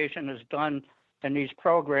Foundation has done in these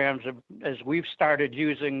programs is we've started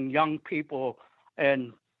using young people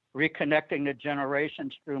and reconnecting the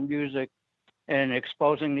generations through music and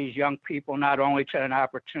exposing these young people not only to an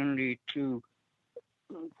opportunity to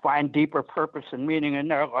find deeper purpose and meaning in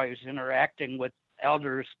their lives, interacting with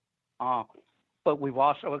elders, but we've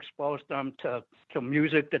also exposed them to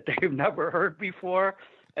music that they've never heard before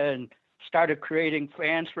and started creating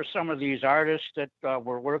fans for some of these artists that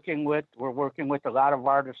we're working with. We're working with a lot of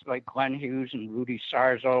artists like Glenn Hughes and Rudy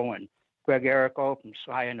Sarzo and Greg Errico from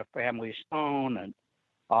Sly and the Family Stone, and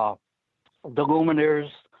the Lumineers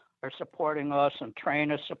are supporting us, and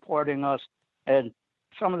Train is supporting us. And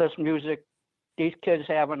some of this music these kids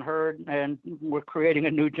haven't heard, and we're creating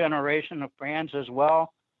a new generation of fans as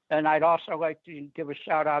well. And I'd also like to give a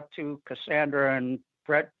shout out to Cassandra and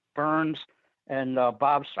Brett Burns and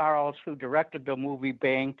Bob Sarles, who directed the movie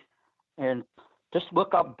Bang. And just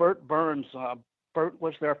look up Bert Burns. Bert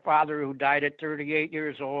was their father, who died at 38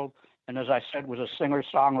 years old. And as I said, was a singer,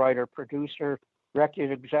 songwriter, producer,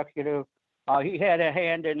 record executive. He had a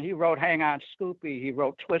hand in, he wrote Hang On Scoopy. He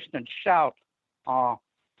wrote Twist and Shout.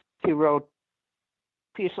 He wrote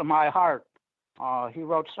Piece of My Heart. He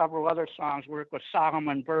wrote several other songs, worked with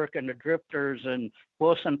Solomon Burke and the Drifters and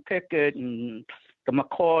Wilson Pickett and the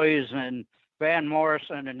McCoys and Van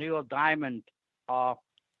Morrison and Neil Diamond.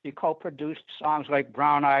 He co-produced songs like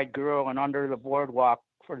Brown Eyed Girl and Under the Boardwalk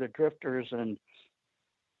for the Drifters. And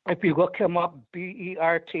if you look him up,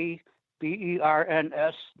 BERTBERNS,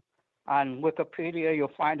 on Wikipedia,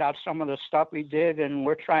 you'll find out some of the stuff he did. And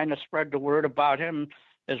we're trying to spread the word about him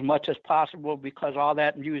as much as possible, because all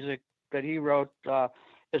that music that he wrote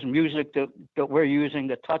is music that we're using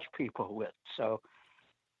to touch people with. So,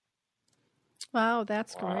 wow,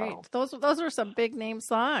 that's great. Those are some big name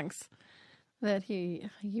songs that he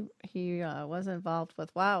was involved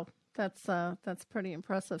with. Wow, that's pretty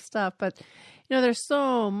impressive stuff. But there's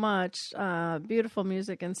so much beautiful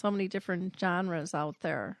music and so many different genres out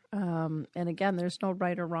there. And again, there's no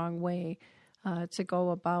right or wrong way to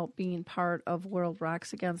go about being part of World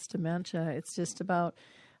Rocks Against Dementia. It's just about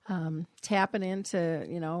tapping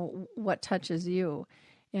into, what touches you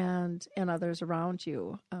and others around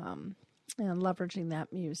you, and leveraging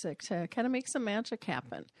that music to kind of make some magic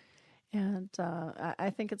happen. And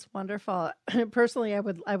I think it's wonderful. Personally, I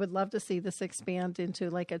would love to see this expand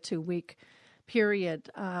into like a 2-week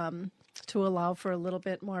period to allow for a little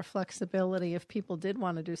bit more flexibility if people did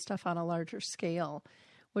want to do stuff on a larger scale,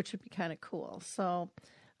 which would be kind of cool. So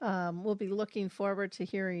we'll be looking forward to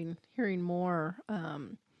hearing more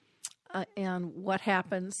and what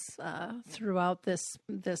happens throughout this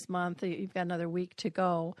month. You've got another week to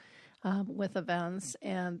go with events,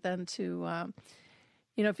 and then to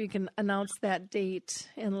if you can announce that date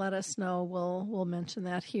and let us know, we'll mention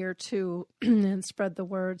that here too and spread the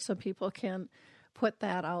word so people can put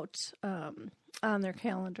that out on their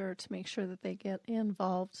calendar to make sure that they get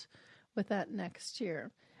involved with that next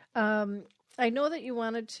year. I know that you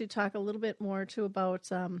wanted to talk a little bit more too about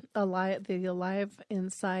the Alive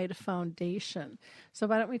Inside Foundation. So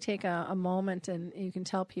why don't we take a moment and you can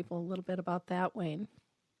tell people a little bit about that, Wayne?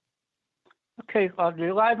 Okay,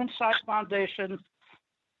 the Alive Inside Foundation,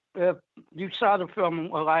 you saw the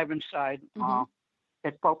film Alive Inside. Mm-hmm.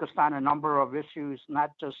 It focused on a number of issues,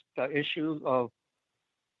 not just the issue of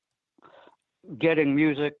getting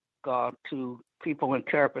music to people in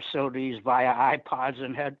care facilities via iPods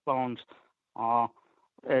and headphones,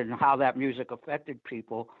 and how that music affected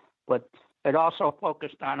people, but it also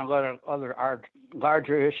focused on a lot of other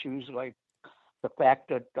larger issues, like the fact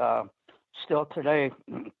that still today,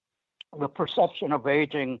 the perception of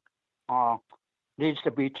aging needs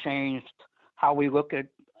to be changed. How we look at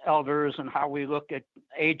elders and how we look at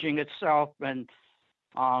aging itself, and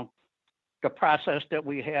the process that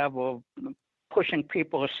we have of pushing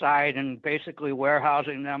people aside and basically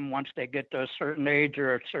warehousing them once they get to a certain age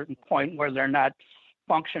or a certain point where they're not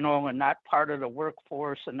functional and not part of the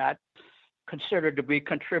workforce and not considered to be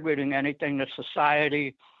contributing anything to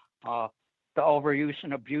society. The overuse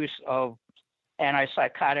and abuse of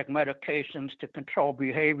antipsychotic medications to control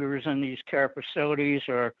behaviors in these care facilities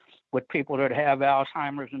or with people that have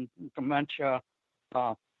Alzheimer's and dementia,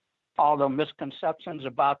 all the misconceptions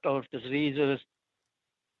about those diseases,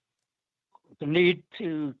 the need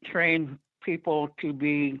to train people to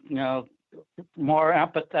be, more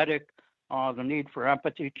empathetic, the need for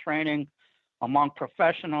empathy training among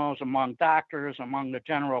professionals, among doctors, among the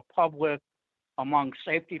general public, among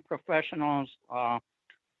safety professionals.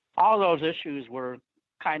 All those issues were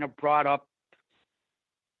kind of brought up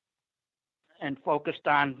and focused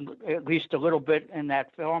on at least a little bit in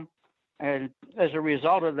that film. And as a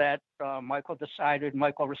result of that, Michael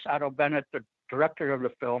Rosato Bennett, the director of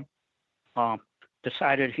the film,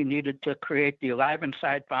 decided he needed to create the Alive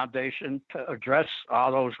Inside Foundation to address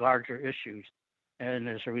all those larger issues. And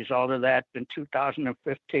as a result of that, in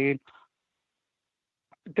 2015,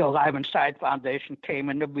 the Alive Inside Foundation came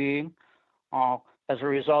into being. As a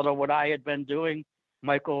result of what I had been doing,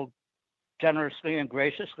 Michael generously and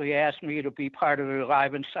graciously asked me to be part of the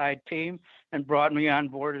Alive Inside team and brought me on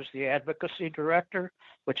board as the advocacy director,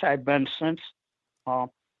 which I've been since.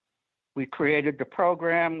 We created the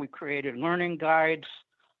program, we created learning guides.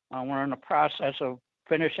 We're in the process of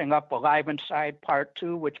finishing up Alive Inside Part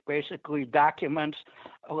 2, which basically documents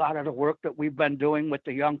a lot of the work that we've been doing with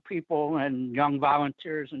the young people and young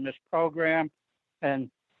volunteers in this program, and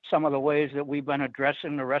some of the ways that we've been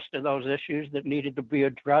addressing the rest of those issues that needed to be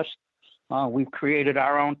addressed. We've created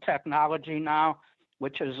our own technology now,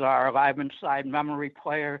 which is our Alive Inside memory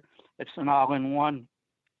player. It's an all-in-one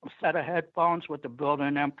set of headphones with a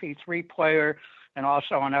built-in MP3 player and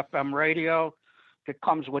also an FM radio. It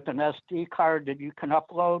comes with an SD card that you can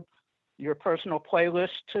upload your personal playlist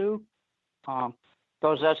to.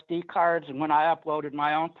 Those SD cards, and when I uploaded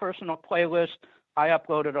my own personal playlist, I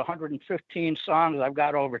uploaded 115 songs. I've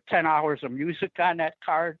got over 10 hours of music on that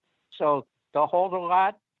card. So they'll hold a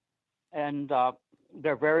lot, and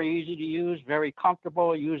they're very easy to use, very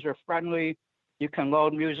comfortable, user-friendly. You can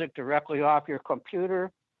load music directly off your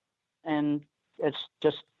computer, and it's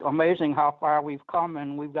just amazing how far we've come,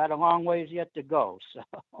 and we've got a long ways yet to go.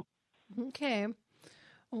 So. Okay.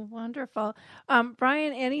 Well, wonderful.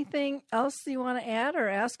 Brian, anything else you want to add or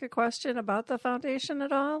ask a question about the foundation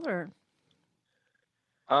at all, or?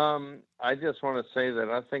 I just want to say that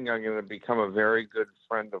I think I'm going to become a very good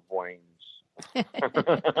friend of Wayne's.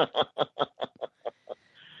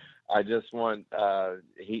 I just want,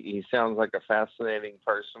 he sounds like a fascinating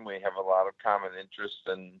person. We have a lot of common interests,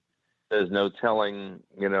 and there's no telling,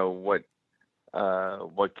 what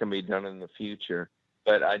can be done in the future.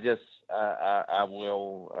 But I just, I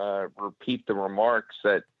will repeat the remarks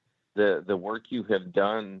that the work you have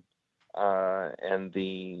done and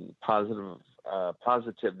the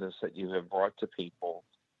positiveness that you have brought to people,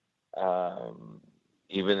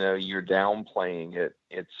 even though you're downplaying it,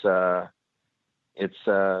 it's a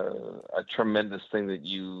tremendous thing that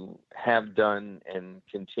you have done and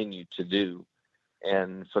continue to do.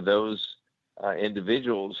 And for those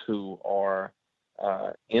individuals who are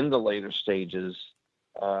in the later stages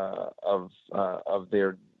of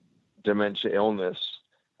their dementia illness,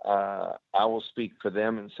 I will speak for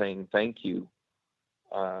them in saying thank you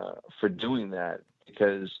for doing that,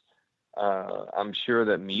 because I'm sure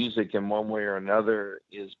that music in one way or another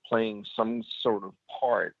is playing some sort of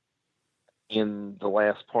part in the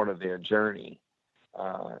last part of their journey.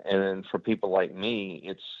 And then for people like me,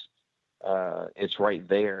 it's right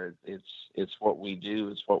there. It's what we do.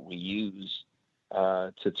 It's what we use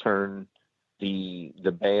to turn the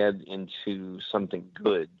bad into something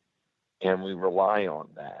good, and we rely on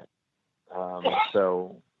that.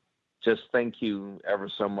 So just thank you ever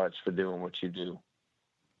so much for doing what you do.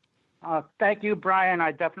 Thank you, Brian.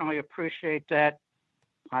 I definitely appreciate that.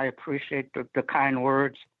 I appreciate the kind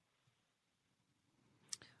words.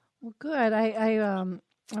 Well, good. I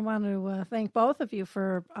want to thank both of you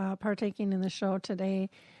for partaking in the show today.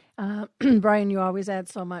 Brian, you always add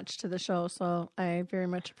so much to the show, so I very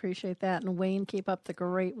much appreciate that. And Wayne, keep up the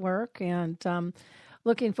great work, and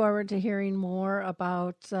looking forward to hearing more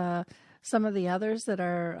about some of the others that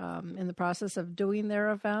are in the process of doing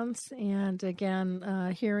their events. And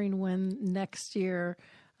again, hearing when next year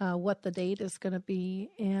what the date is going to be,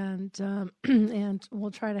 and and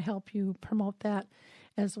we'll try to help you promote that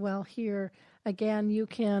as well here. Again, you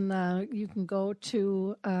can go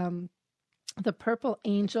to the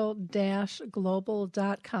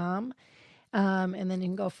purpleangel-global.com, and then you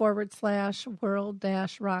can go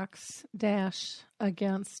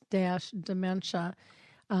 /world-rocks-against-dementia.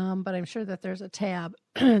 But I'm sure that there's a tab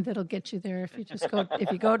that'll get you there if you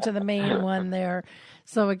go to the main one there.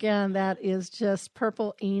 So again, that is just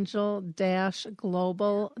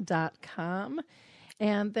purpleangel-global.com.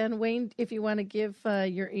 And then Wayne, if you want to give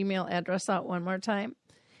your email address out one more time.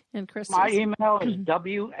 And Chris, my email is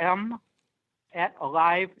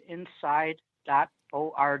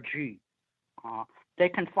wm@aliveinside.org. They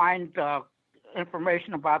can find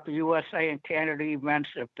information about the USA and Canada events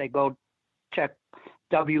if they go check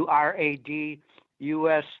WRAD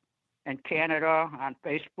US and Canada on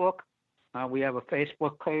Facebook. We have a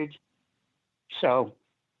Facebook page, so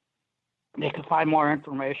they can find more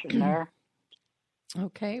information there.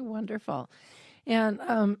 Okay, wonderful. And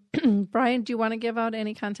Brian, do you want to give out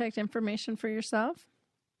any contact information for yourself?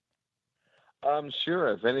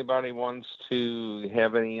 Sure. If anybody wants to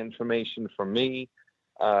have any information from me,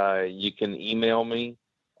 you can email me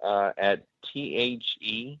at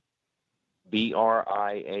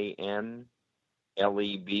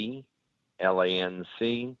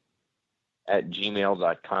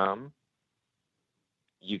TheBrianLeblanc@gmail.com.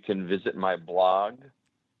 You can visit my blog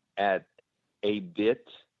at abit,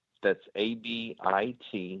 that's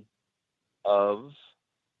ABIT, of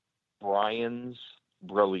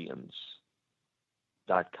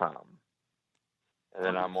BriansBrilliance.com. And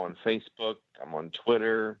then I'm on Facebook, I'm on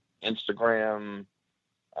Twitter, Instagram,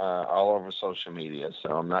 all over social media,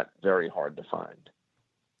 so I'm not very hard to find.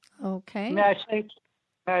 Okay. May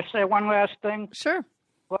I say one last thing? Sure.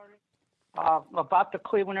 About the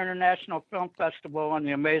Cleveland International Film Festival and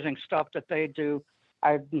the amazing stuff that they do,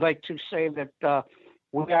 I'd like to say that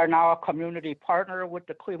we are now a community partner with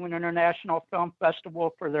the Cleveland International Film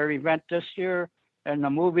Festival for their event this year. And the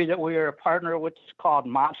movie that we are a partner with is called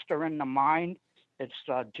Monster in the Mind. It's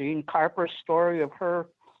Jean Carper's story of her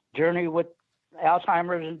journey with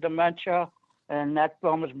Alzheimer's and dementia. And that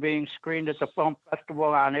film is being screened at the film festival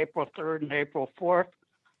on April 3rd and April 4th.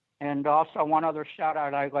 And also one other shout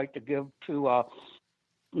out I'd like to give to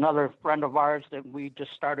another friend of ours that we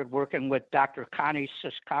just started working with, Dr. Connie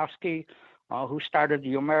Siskowski, who started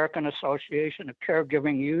the American Association of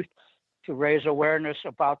Caregiving Youth to raise awareness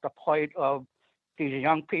about the plight of these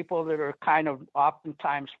young people that are kind of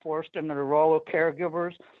oftentimes forced into the role of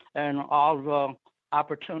caregivers and all the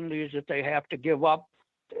opportunities that they have to give up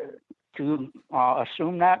to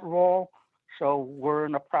assume that role. So we're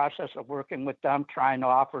in the process of working with them, trying to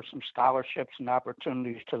offer some scholarships and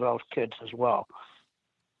opportunities to those kids as well.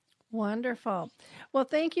 Wonderful. Well,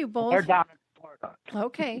 thank you both. They're down in Florida.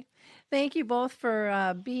 Okay. Thank you both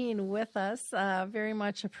for being with us. Very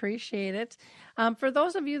much appreciate it. For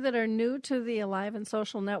those of you that are new to the Alive and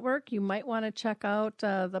Social Network, you might want to check out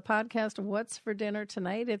the podcast, What's for Dinner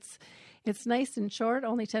Tonight. It's nice and short,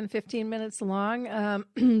 only 10, 15 minutes long.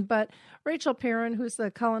 But Rachel Perrin, who's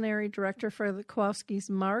the culinary director for the Kowalski's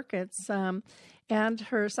Markets, and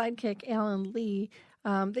her sidekick, Alan Lee,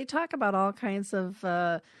 they talk about all kinds of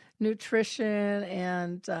nutrition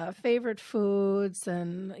and favorite foods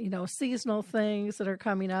and, seasonal things that are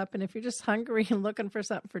coming up. And if you're just hungry and looking for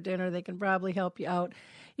something for dinner, they can probably help you out.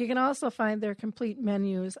 You can also find their complete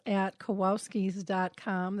menus at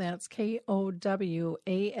Kowalskis.com. That's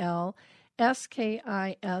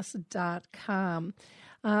KOWALSKIS.com.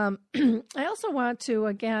 I also want to,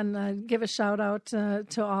 again, give a shout out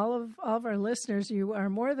to all of our listeners. You are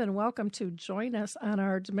more than welcome to join us on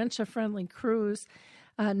our dementia-friendly cruise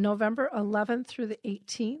November 11th through the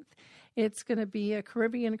 18th. It's going to be a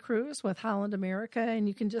Caribbean cruise with Holland America, and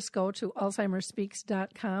you can just go to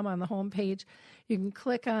alzheimerspeaks.com on the homepage. You can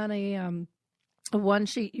click on a one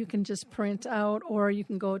sheet you can just print out, or you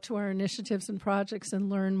can go to our initiatives and projects and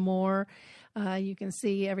learn more. You can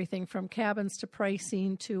see everything from cabins to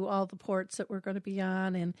pricing to all the ports that we're going to be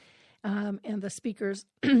on and the speakers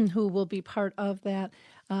who will be part of that.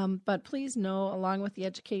 But please know, along with the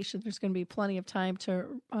education, there's going to be plenty of time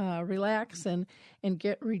to relax and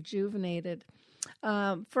get rejuvenated.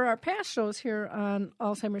 For our past shows here on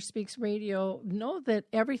Alzheimer's Speaks Radio, know that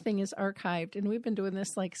everything is archived, and we've been doing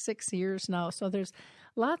this like 6 years now, so there's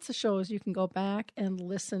lots of shows you can go back and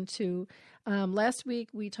listen to. Last week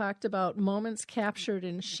we talked about Moments Captured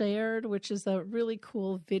and Shared, which is a really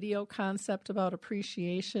cool video concept about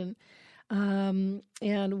appreciation, and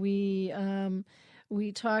we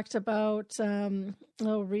We talked about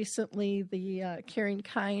recently the Caring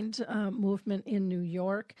Kind movement in New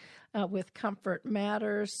York with Comfort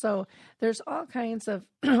Matters. So there's all kinds of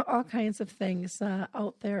things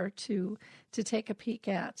out there to take a peek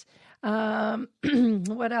at.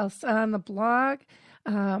 What else on the blog?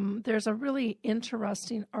 There's a really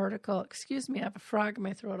interesting article. Excuse me, I have a frog in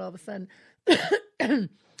my throat all of a sudden.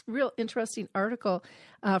 Real interesting article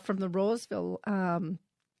from the Roseville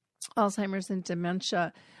Alzheimer's and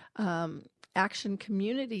Dementia Action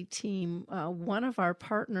Community Team. One of our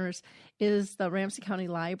partners is the Ramsey County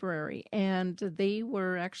Library, and they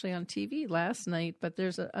were actually on TV last night, but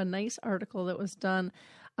there's a nice article that was done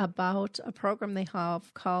about a program they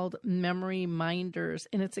have called Memory Minders,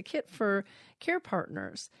 and it's a kit for care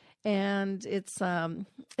partners. And it's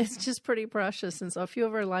just pretty precious. And so a few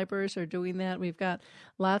of our libraries are doing that. We've got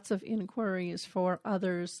lots of inquiries for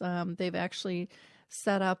others. They've actually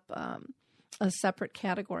set up a separate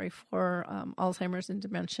category for Alzheimer's and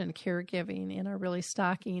dementia and caregiving, and are really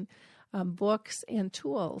stocking books and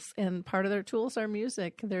tools. And part of their tools are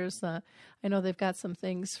music. There's, I know they've got some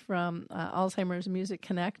things from Alzheimer's Music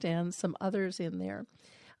Connect and some others in there,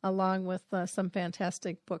 along with some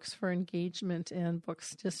fantastic books for engagement and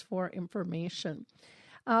books just for information.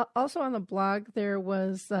 Also on the blog, there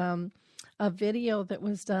was a video that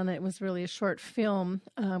was done. It was really a short film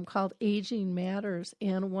called Aging Matters,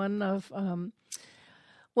 and one of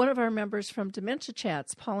our members from Dementia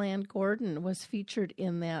Chats, Paul Ann Gordon, was featured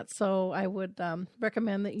in that. So I would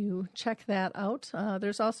recommend that you check that out.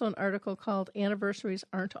 There's also an article called Anniversaries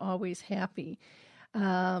Aren't Always Happy.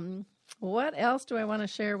 What else do I want to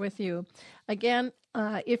share with you? Again,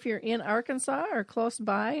 if you're in Arkansas or close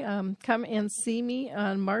by, come and see me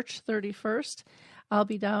on March 31st. I'll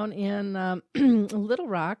be down in Little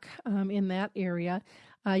Rock in that area.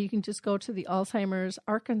 You can just go to the Alzheimer's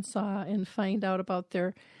Arkansas and find out about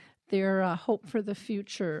their Hope for the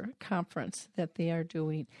Future conference that they are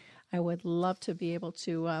doing. I would love to be able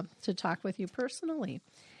to talk with you personally.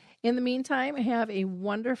 In the meantime, have a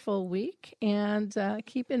wonderful week, and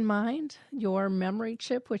keep in mind your memory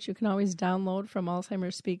chip, which you can always download from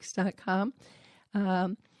alzheimersspeaks.com.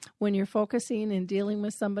 When you're focusing and dealing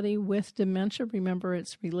with somebody with dementia, remember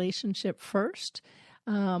it's relationship first,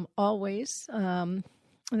 always.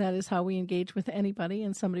 That is how we engage with anybody,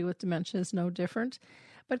 and somebody with dementia is no different.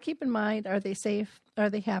 But keep in mind, are they safe, are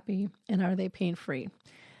they happy, and are they pain-free?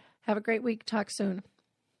 Have a great week. Talk soon.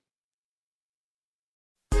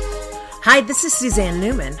 Hi, this is Suzanne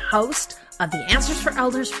Newman, host of the Answers for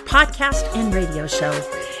Elders podcast and radio show.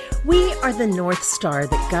 We are the North Star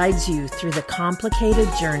that guides you through the complicated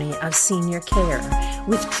journey of senior care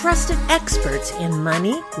with trusted experts in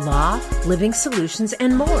money, law, living solutions,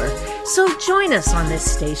 and more. So join us on this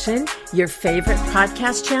station, your favorite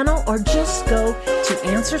podcast channel, or just go to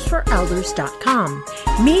AnswersForElders.com.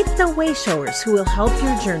 Meet the Wayshowers who will help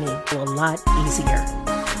your journey go a lot easier.